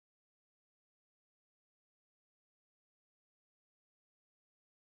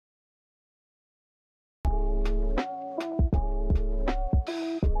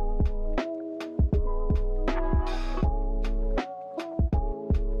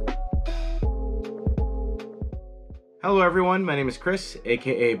Hello everyone, my name is Chris,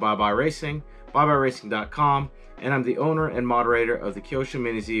 aka Bye Racing, ByeByeRacing.com, and I'm the owner and moderator of the Kyosho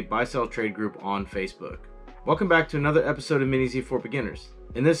Mini-Z Buy-Sell Trade Group on Facebook. Welcome back to another episode of Mini-Z for Beginners.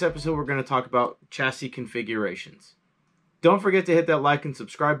 In this episode, we're going to talk about chassis configurations. Don't forget to hit that like and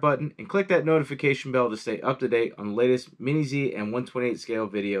subscribe button, and click that notification bell to stay up to date on the latest Mini-Z and 1/28 scale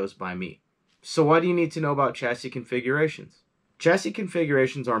videos by me. So why do you need to know about chassis configurations? Chassis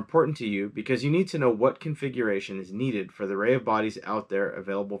configurations are important to you because you need to know what configuration is needed for the array of bodies out there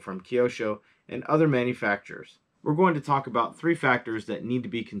available from Kyosho and other manufacturers. We're going to talk about three factors that need to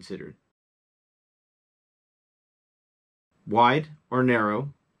be considered: wide or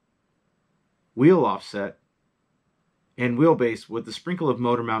narrow, wheel offset, and wheelbase with a sprinkle of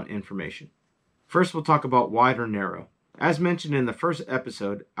motor mount information. First, we'll talk about wide or narrow. As mentioned in the first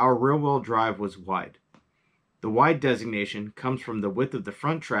episode, our rear-wheel drive was wide. The wide designation comes from the width of the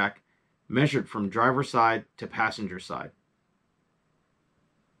front track measured from driver side to passenger side.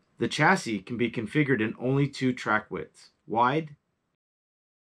 The chassis can be configured in only two track widths, wide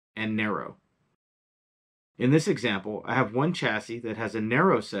and narrow. In this example, I have one chassis that has a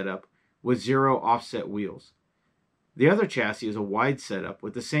narrow setup with 0 offset wheels. The other chassis is a wide setup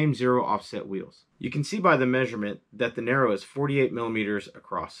with the same 0 offset wheels. You can see by the measurement that the narrow is 48 millimeters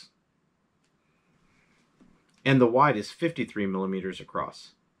across, and the wide is 53 millimeters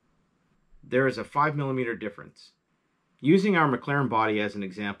across. There is a 5 millimeter difference. Using our McLaren body as an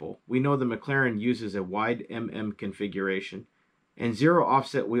example, we know the McLaren uses a wide MM configuration and 0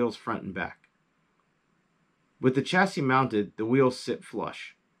 offset wheels front and back. With the chassis mounted, the wheels sit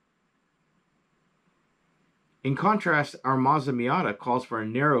flush. In contrast, our Mazda Miata calls for a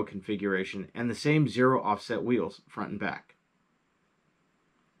narrow configuration and the same 0 offset wheels front and back.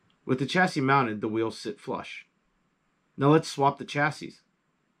 With the chassis mounted, the wheels sit flush. Now let's swap the chassis.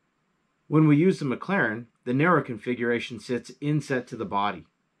 When we use the McLaren, the narrow configuration sits inset to the body.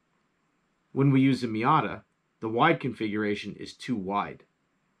 When we use the Miata, the wide configuration is too wide.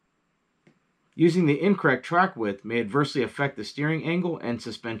 Using the incorrect track width may adversely affect the steering angle and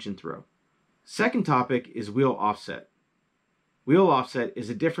suspension throw. Second topic is wheel offset. Wheel offset is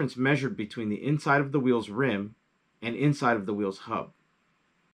a difference measured between the inside of the wheel's rim and inside of the wheel's hub.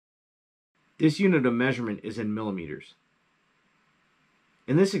 This unit of measurement is in millimeters.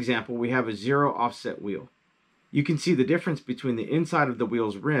 In this example, we have a 0 offset wheel. You can see the difference between the inside of the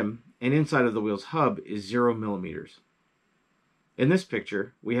wheel's rim and inside of the wheel's hub is 0 millimeters. In this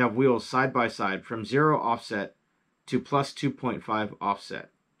picture, we have wheels side by side from 0 offset to plus 2.5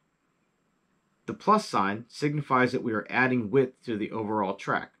 offset. The plus sign signifies that we are adding width to the overall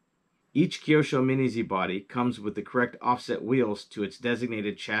track. Each Kyosho Mini-Z body comes with the correct offset wheels to its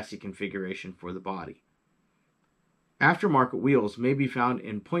designated chassis configuration for the body. Aftermarket wheels may be found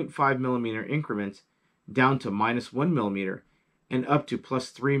in 0.5 millimeter increments down to minus 1 millimeter and up to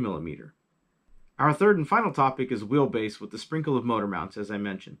plus 3 millimeter. Our third and final topic is wheelbase with the sprinkle of motor mounts, as I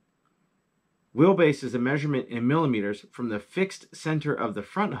mentioned. Wheelbase is a measurement in millimeters from the fixed center of the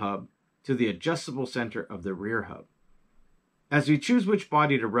front hub to the adjustable center of the rear hub. As we choose which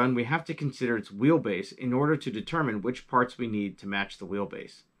body to run, we have to consider its wheelbase in order to determine which parts we need to match the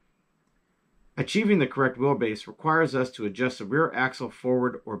wheelbase. Achieving the correct wheelbase requires us to adjust the rear axle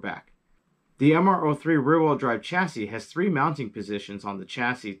forward or back. The MR-03 rear-wheel drive chassis has 3 mounting positions on the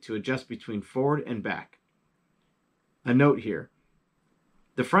chassis to adjust between forward and back. A note here: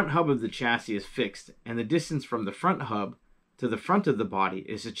 the front hub of the chassis is fixed, and the distance from the front hub to the front of the body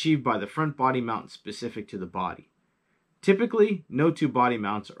is achieved by the front body mount specific to the body. Typically, no two body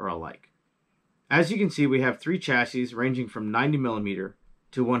mounts are alike. As you can see, we have 3 chassis ranging from 90 millimeter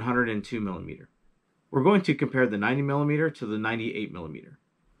to 102 millimeter. We're going to compare the 90 millimeter to the 98 millimeter.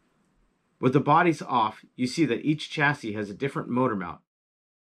 With the bodies off, you see that each chassis has a different motor mount.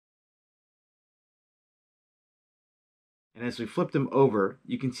 And as we flip them over,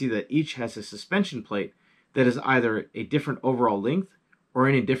 you can see that each has a suspension plate that is either a different overall length or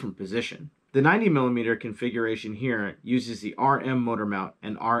in a different position. The 90 millimeter configuration here uses the RM motor mount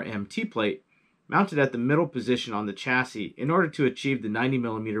and RM T-plate mounted at the middle position on the chassis in order to achieve the 90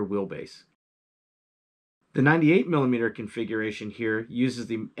 millimeter wheelbase. The 98 millimeter configuration here uses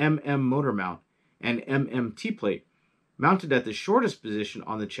the MM motor mount and MM T-plate mounted at the shortest position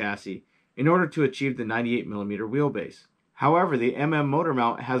on the chassis in order to achieve the 98 millimeter wheelbase. However, the MM motor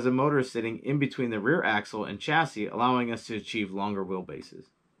mount has a motor sitting in between the rear axle and chassis, allowing us to achieve longer wheelbases.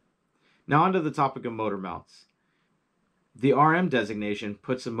 Now onto the topic of motor mounts. The RM designation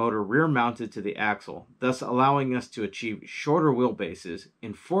puts the motor rear mounted to the axle, thus allowing us to achieve shorter wheelbases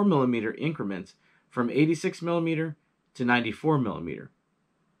in 4 millimeter increments from 86 mm to 94 mm.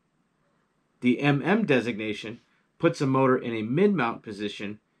 The MM designation puts a motor in a mid-mount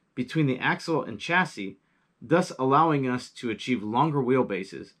position between the axle and chassis, thus allowing us to achieve longer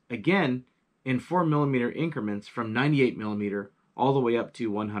wheelbases, again in 4mm increments from 98mm all the way up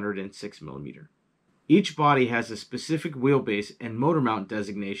to 106mm. Each body has a specific wheelbase and motor mount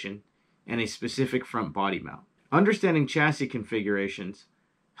designation and a specific front body mount. Understanding chassis configurations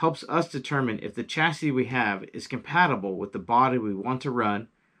helps us determine if the chassis we have is compatible with the body we want to run,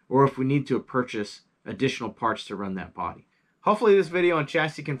 or if we need to purchase additional parts to run that body. Hopefully this video on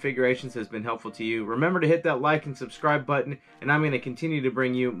chassis configurations has been helpful to you. Remember to hit that like and subscribe button, and I'm going to continue to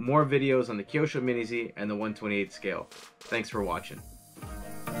bring you more videos on the Kyosho Mini Z and the 1/28 scale. Thanks for watching.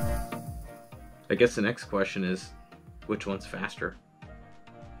 I guess the next question is, which one's faster?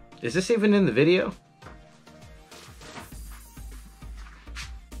 Is this even in the video?